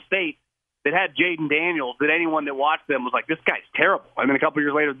Arizona State that had Jaden Daniels, that anyone that watched them was like, this guy's terrible. A couple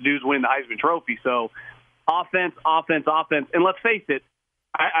years later, the dude's winning the Heisman Trophy. So offense. And let's face it,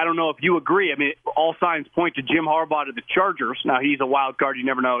 I don't know if you agree. All signs point to Jim Harbaugh to the Chargers. Now, he's a wild card. You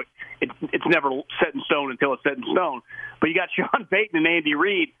never know. It's never set in stone until it's set in stone. But you got Sean Payton and Andy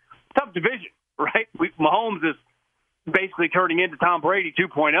Reid. Tough division, right? Mahomes is basically turning into Tom Brady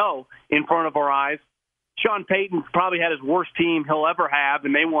 2.0 in front of our eyes. Sean Payton probably had his worst team he'll ever have,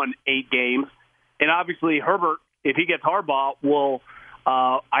 and they won 8 games. And obviously, Herbert, if he gets Harbaugh,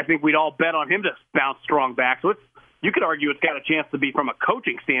 I think we'd all bet on him to bounce strong back. So you could argue it's got a chance to be from a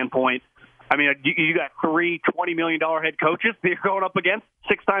coaching standpoint. You got 3 $20 million head coaches that you're going up against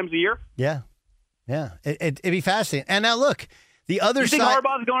 6 times a year. Yeah. It'd be fascinating. And now look, the other side. You think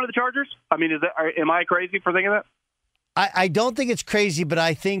Harbaugh's going to the Chargers? Am I crazy for thinking that? I don't think it's crazy, but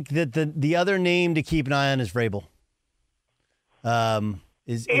I think that the other name to keep an eye on is Vrabel.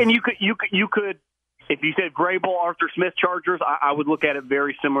 You could. If you said Vrabel, Arthur Smith, Chargers, I would look at it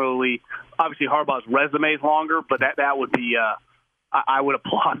very similarly. Obviously, Harbaugh's resume is longer, but that would be I would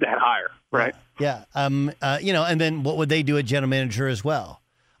applaud that hire, right? Yeah. And then what would they do at general manager as well?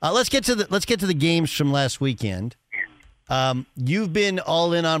 Let's get to the games from last weekend. You've been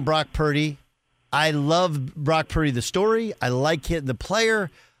all in on Brock Purdy. I love Brock Purdy, the story. I like the player,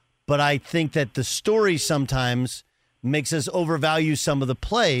 but I think that the story sometimes makes us overvalue some of the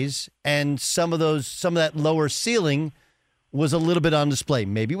plays, and some of that lower ceiling was a little bit on display.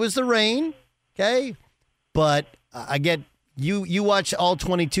 Maybe it was the rain, okay? But I get you watch all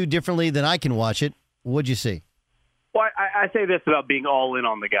 22 differently than I can watch it. What'd you see? Well, I say this about being all in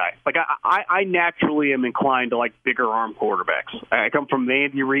on the guy. I naturally am inclined to like bigger arm quarterbacks. I come from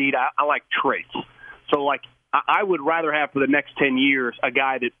Andy Reid. I like traits. So, I would rather have for the next 10 years a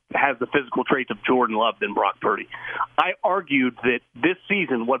guy that has the physical traits of Jordan Love than Brock Purdy. I argued that this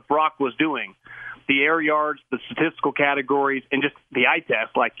season what Brock was doing, the air yards, the statistical categories, and just the eye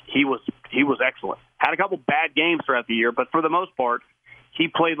test, he was excellent. Had a couple bad games throughout the year, but for the most part, he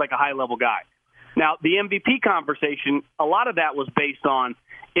played like a high-level guy. Now, the MVP conversation, a lot of that was based on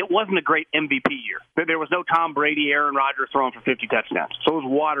it wasn't a great MVP year. There was no Tom Brady, Aaron Rodgers throwing for 50 touchdowns, so it was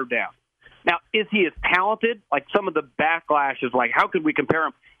watered down. Now, is he as talented? Some of the backlash is how could we compare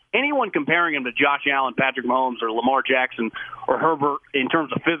him? Anyone comparing him to Josh Allen, Patrick Mahomes, or Lamar Jackson, or Herbert in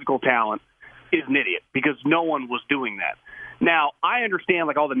terms of physical talent is an idiot because no one was doing that. Now, I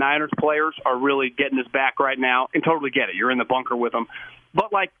understand all the Niners players are really getting his back right now and totally get it. You're in the bunker with them. But,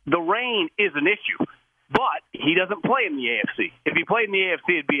 the rain is an issue. But he doesn't play in the AFC. If he played in the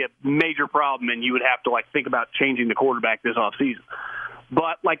AFC, it'd be a major problem, and you would have to, think about changing the quarterback this offseason.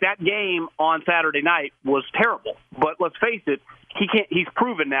 But like that game on Saturday night was terrible. But let's face it, he's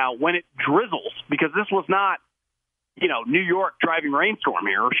proven now when it drizzles, because this was not, New York driving rainstorm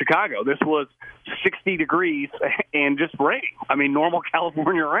here or Chicago. This was 60 degrees and just rain. I mean, normal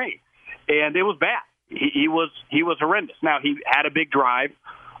California rain. And it was bad. He was horrendous. Now, he had a big drive,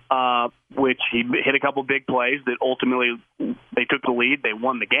 which he hit a couple big plays that ultimately they took the lead. They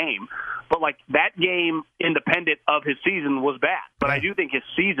won the game. But, like, that game, independent of his season, was bad. But I do think his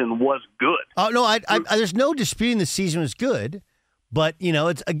season was good. Oh, no, there's no disputing the season was good. But,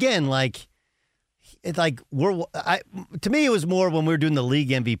 it's, again, like, it's like to me, it was more when we were doing the league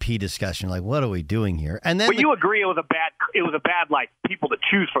MVP discussion. Like, what are we doing here? And then, you agree it was a bad like people to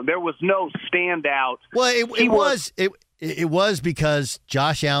choose from. There was no standout. Well, it was because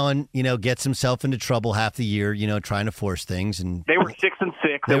Josh Allen, gets himself into trouble half the year, trying to force things, and they were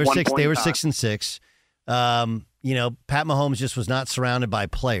 6-6. They were 6-6. Pat Mahomes just was not surrounded by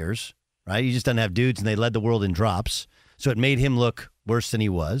players, right? He just doesn't have dudes, and they led the world in drops, so it made him look worse than he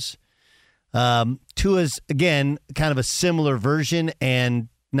was. Tua's, again, kind of a similar version and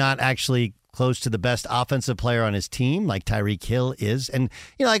not actually close to the best offensive player on his team like Tyreek Hill is. And,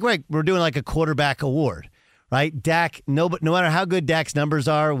 we're doing like a quarterback award, right? Dak, no matter how good Dak's numbers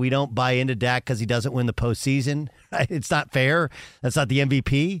are, we don't buy into Dak because he doesn't win the postseason. Right? It's not fair. That's not the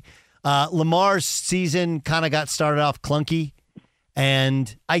MVP. Lamar's season kind of got started off clunky,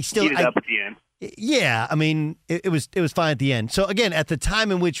 and I still... Heated up at the end. Yeah, I mean, it was fine at the end. So, again, at the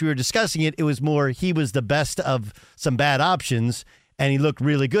time in which we were discussing it, it was more he was the best of some bad options, and he looked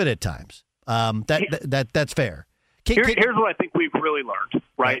really good at times. That's fair. Here's what I think we've really learned,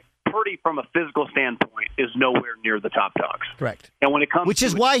 right? Purdy, from a physical standpoint, is nowhere near the top dogs. Correct. And when it comes, which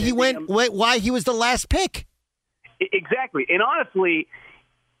is why he why he was the last pick. Exactly, and honestly,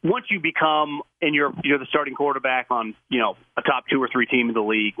 once you become and you're the starting quarterback on a top 2 or 3 team in the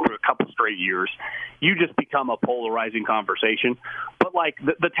league for a couple straight years, you just become a polarizing conversation. But like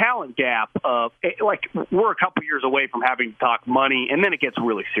the talent gap of we're a couple years away from having to talk money, and then it gets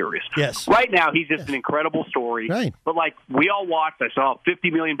really serious. Yes. Right now he's just an incredible story. Right. But like we all watched, I saw 50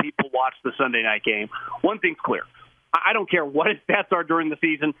 million people watch the Sunday night game. One thing's clear: I don't care what his stats are during the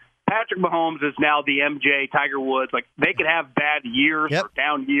season. Patrick Mahomes is now the MJ, Tiger Woods. Like, they could have bad years or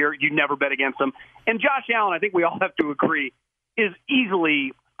down year. You never bet against them. And Josh Allen, I think we all have to agree, is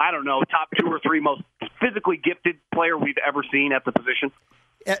easily, top 2 or 3 most physically gifted player we've ever seen at the position.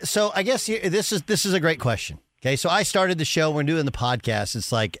 So I guess this is a great question. Okay, so I started the show. We're doing the podcast.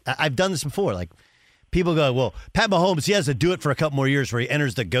 It's like, I've done this before. Like, people go, well, Pat Mahomes, he has to do it for a couple more years where he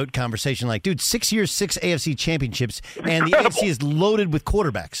enters the GOAT conversation. Like, dude, 6 years, 6 AFC championships, and the AFC is loaded with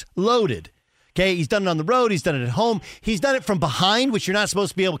quarterbacks. Loaded. Okay, he's done it on the road. He's done it at home. He's done it from behind, which you're not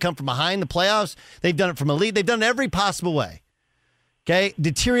supposed to be able to come from behind the playoffs. They've done it from a lead. They've done it every possible way. Okay,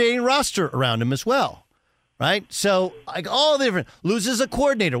 deteriorating roster around him as well. Right? So, like, all the different, loses a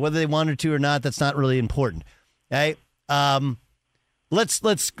coordinator, whether they wanted to or not, that's not really important. Okay? Let's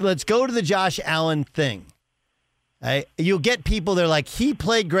go to the Josh Allen thing. You'll get people, they're like, he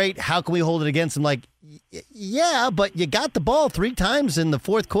played great. How can we hold it against him? Like, yeah, but you got the ball 3 times in the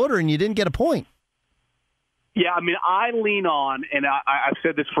fourth quarter and you didn't get a point. Yeah, I mean, I lean on, and I've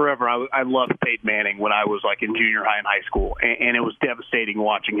said this forever, I loved Peyton Manning when I was like in junior high and high school, and it was devastating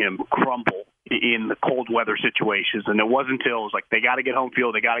watching him crumble in the cold weather situations. And it wasn't until it was like, they got to get home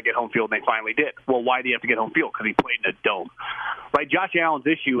field, and they finally did. Well, why do you have to get home field? Because he played in a dome. Right? Josh Allen's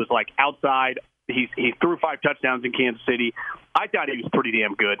issue was like outside. He threw 5 touchdowns in Kansas City. I thought he was pretty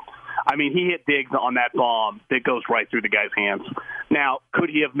damn good. I mean, he hit Diggs on that bomb that goes right through the guy's hands. Now, could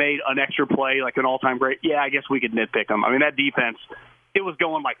he have made an extra play, like an all-time great? Yeah, I guess we could nitpick him. I mean, that defense, it was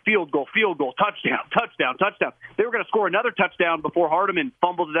going like field goal, touchdown. They were going to score another touchdown before Hardeman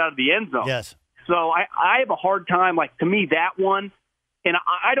fumbled it out of the end zone. Yes. So I have a hard time, like, to me, that one, and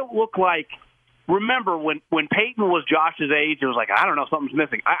I don't look like, remember when Peyton was Josh's age, it was like, I don't know, something's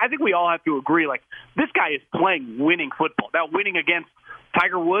missing. I think we all have to agree, like, this guy is playing winning football. Now, winning against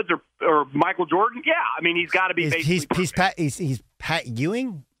Tiger Woods or Michael Jordan, yeah, I mean, he's got to be he's Pat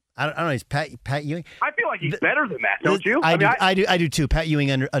Ewing? I don't know, he's Pat Ewing? I feel like he's better than that, don't you? I do too. Pat Ewing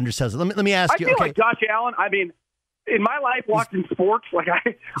undersells it. Let me ask you. I feel like Josh Allen, I mean, in my life watching sports, like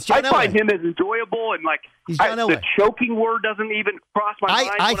I find him as enjoyable, and like the choking word doesn't even cross my mind.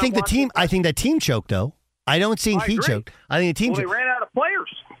 I think that team choked though. I don't think he choked. I think the team. Well, they ran out of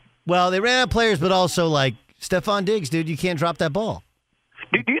players. Well, they ran out of players, but also like Stephon Diggs, dude, you can't drop that ball.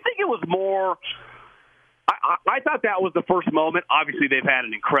 Do you think it was more? I thought that was the first moment. Obviously, they've had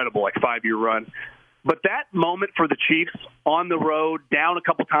an incredible 5-year run. But that moment for the Chiefs on the road, down a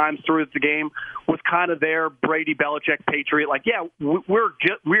couple times through the game, was kind of their Brady Belichick Patriot. Like, yeah, we're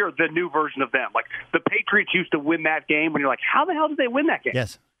the new version of them. Like, the Patriots used to win that game when you're like, how the hell did they win that game?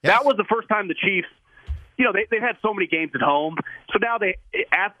 Yes. That was the first time the Chiefs, they've had so many games at home. So now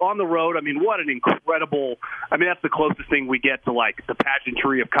on the road, I mean, what an incredible, that's the closest thing we get to, like, the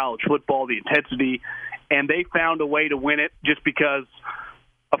pageantry of college football, the intensity. And they found a way to win it just because,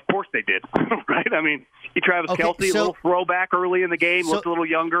 of course they did, right? I mean, Travis Kelce, a little throwback early in the game, looked a little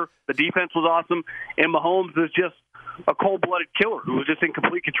younger. The defense was awesome. And Mahomes is just a cold-blooded killer who was just in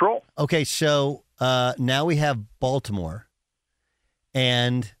complete control. Okay, so now we have Baltimore.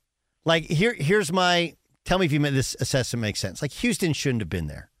 And, like, here's my – tell me if this assessment makes sense. Like, Houston shouldn't have been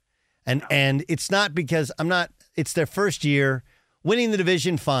there. And it's not because it's their first year. Winning the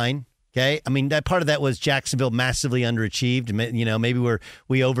division, fine. Okay, I mean, that part of that was Jacksonville massively underachieved. Maybe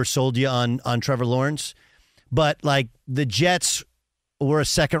we oversold you on Trevor Lawrence. But, like, the Jets were a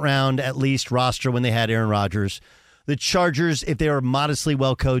second-round, at least, roster when they had Aaron Rodgers. The Chargers, if they were modestly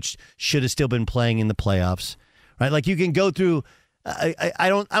well-coached, should have still been playing in the playoffs. Right? Like, you can go through I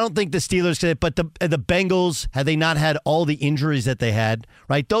don't think the Steelers could, but the Bengals, had they not had all the injuries that they had,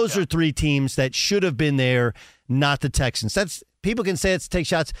 right? Those are three teams that should have been there, not the Texans. People can say it's take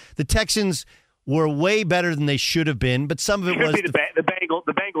shots. The Texans were way better than they should have been, but some of it was the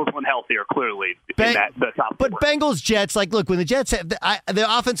Bengals went healthier, clearly. The top but four. Bengals, Jets, like, look, when the Jets have their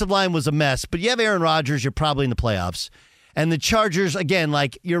offensive line was a mess, but you have Aaron Rodgers, you're probably in the playoffs. And the Chargers, again,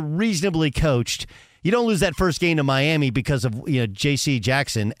 like, you're reasonably coached. You don't lose that first game to Miami because of J.C.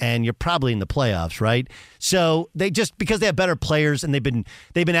 Jackson, and you're probably in the playoffs, right? So because they have better players and they've been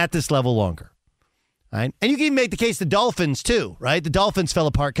at this level longer, right? And you can even make the case the Dolphins too, right? The Dolphins fell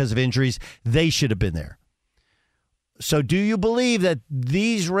apart because of injuries; they should have been there. So, do you believe that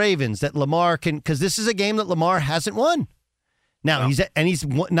these Ravens, that Lamar can? Because this is a game that Lamar hasn't won. Now he's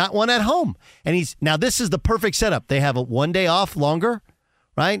not won at home, and this is the perfect setup. They have a 1 day off longer,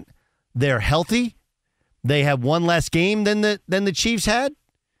 right? They're healthy. They have one less game than the Chiefs had.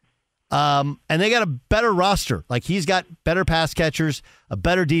 And they got a better roster. Like, he's got better pass catchers, a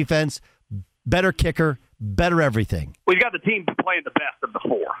better defense, better kicker, better everything. Well, you got the team playing the best of the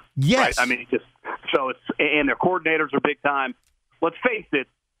four. Yes. Right? I mean, and their coordinators are big time. Let's face it,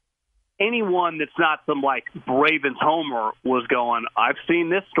 anyone that's not some, like, Ravens homer was going, I've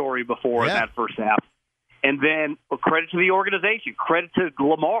seen this story before in that first half. And then credit to the organization, credit to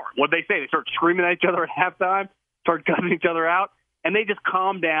Lamar. What did they say? They started screaming at each other at halftime, started cussing each other out, and they just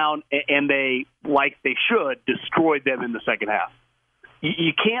calmed down, and they, like they should, destroyed them in the second half.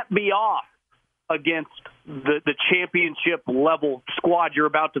 You can't be off against the championship-level squad you're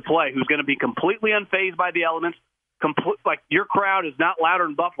about to play, who's going to be completely unfazed by the elements. Like, your crowd is not louder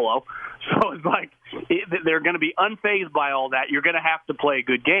than Buffalo, so it's like they're going to be unfazed by all that. You're going to have to play a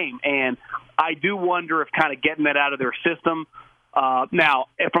good game, and I do wonder if kind of getting that out of their system. Now,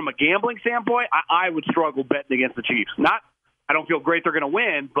 from a gambling standpoint, I would struggle betting against the Chiefs. I don't feel great they're going to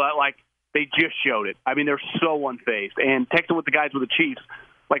win, but, like, they just showed it. I mean, they're so unfazed. And texting with the guys with the Chiefs,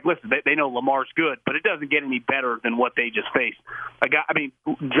 like, listen, they know Lamar's good, but it doesn't get any better than what they just faced.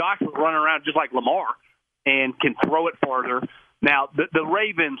 Josh was running around just like Lamar and can throw it farther. Now, the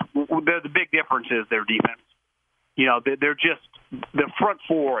Ravens, the big difference is their defense. Their front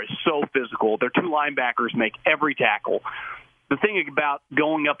four is so physical. Their two linebackers make every tackle. The thing about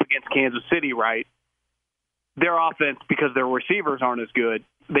going up against Kansas City, right, their offense, because their receivers aren't as good,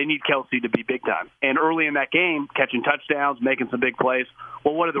 they need Kelce to be big time. And early in that game, catching touchdowns, making some big plays,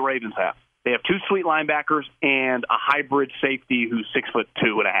 well, what do the Ravens have? They have two sweet linebackers and a hybrid safety who's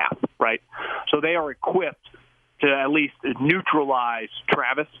 6'2.5", right? So they are equipped to at least neutralize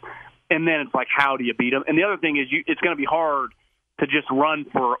Travis. And then it's like, how do you beat him? And the other thing is, it's going to be hard to just run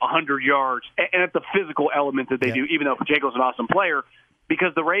for 100 yards. And it's a physical element that they do, even though Pacheco's an awesome player,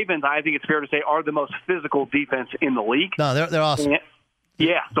 because the Ravens, I think it's fair to say, are the most physical defense in the league. No, they're awesome.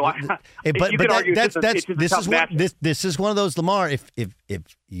 Yeah, so this is one of those, Lamar. If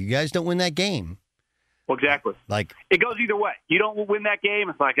you guys don't win that game, well, exactly, like, it goes either way. You don't win that game,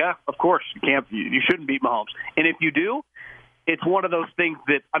 it's like, of course you shouldn't beat Mahomes. And if you do, it's one of those things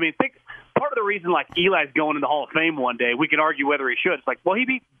that, I mean, think part of the reason, like, Eli's going in the Hall of Fame one day, we can argue whether he should. It's like, well, he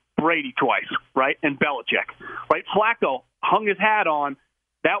beat Brady twice, right, and Belichick, right? Flacco hung his hat on.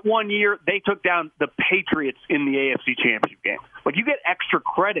 That 1 year, they took down the Patriots in the AFC Championship game. Like, you get extra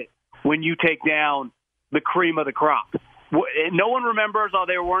credit when you take down the cream of the crop. No one remembers,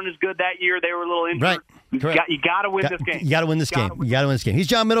 they weren't as good that year. They were a little injured. Right. You got to win this game. You got to win this game. You got to win this game. He's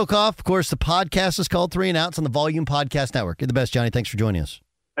John Middlecoff. Of course, the podcast is called 3 and Outs on the Volume Podcast Network. You're the best, Johnny. Thanks for joining us.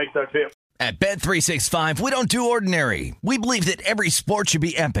 Thanks, Doug. See you. At Bet365, we don't do ordinary. We believe that every sport should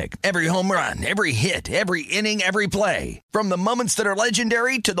be epic. Every home run, every hit, every inning, every play. From the moments that are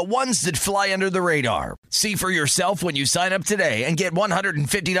legendary to the ones that fly under the radar. See for yourself when you sign up today and get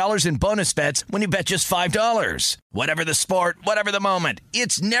 $150 in bonus bets when you bet just $5. Whatever the sport, whatever the moment,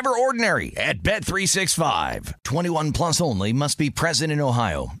 it's never ordinary at Bet365. 21 plus only. Must be present in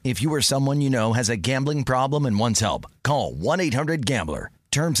Ohio. If you or someone you know has a gambling problem and wants help, call 1-800-GAMBLER.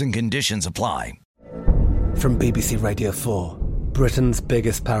 Terms and conditions apply. From BBC Radio 4, Britain's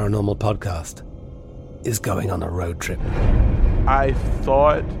biggest paranormal podcast is going on a road trip. I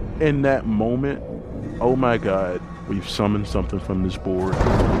thought in that moment, oh my God, we've summoned something from this board.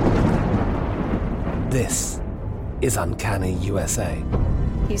 This is Uncanny USA.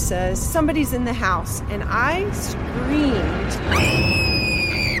 He says, somebody's in the house, and I screamed.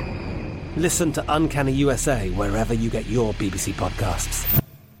 Listen to Uncanny USA wherever you get your BBC podcasts,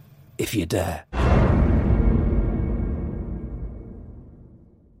 if you dare.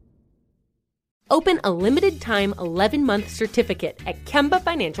 Open a limited-time 11-month certificate at Kemba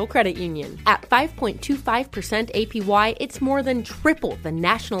Financial Credit Union. At 5.25% APY, it's more than triple the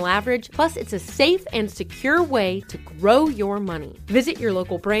national average, plus it's a safe and secure way to grow your money. Visit your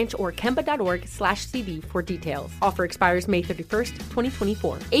local branch or kemba.org/cb for details. Offer expires May 31st,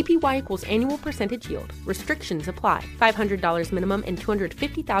 2024. APY equals annual percentage yield. Restrictions apply. $500 minimum and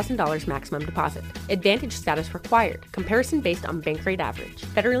 $250,000 maximum deposit. Advantage status required. Comparison based on bank rate average.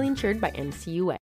 Federally insured by NCUA.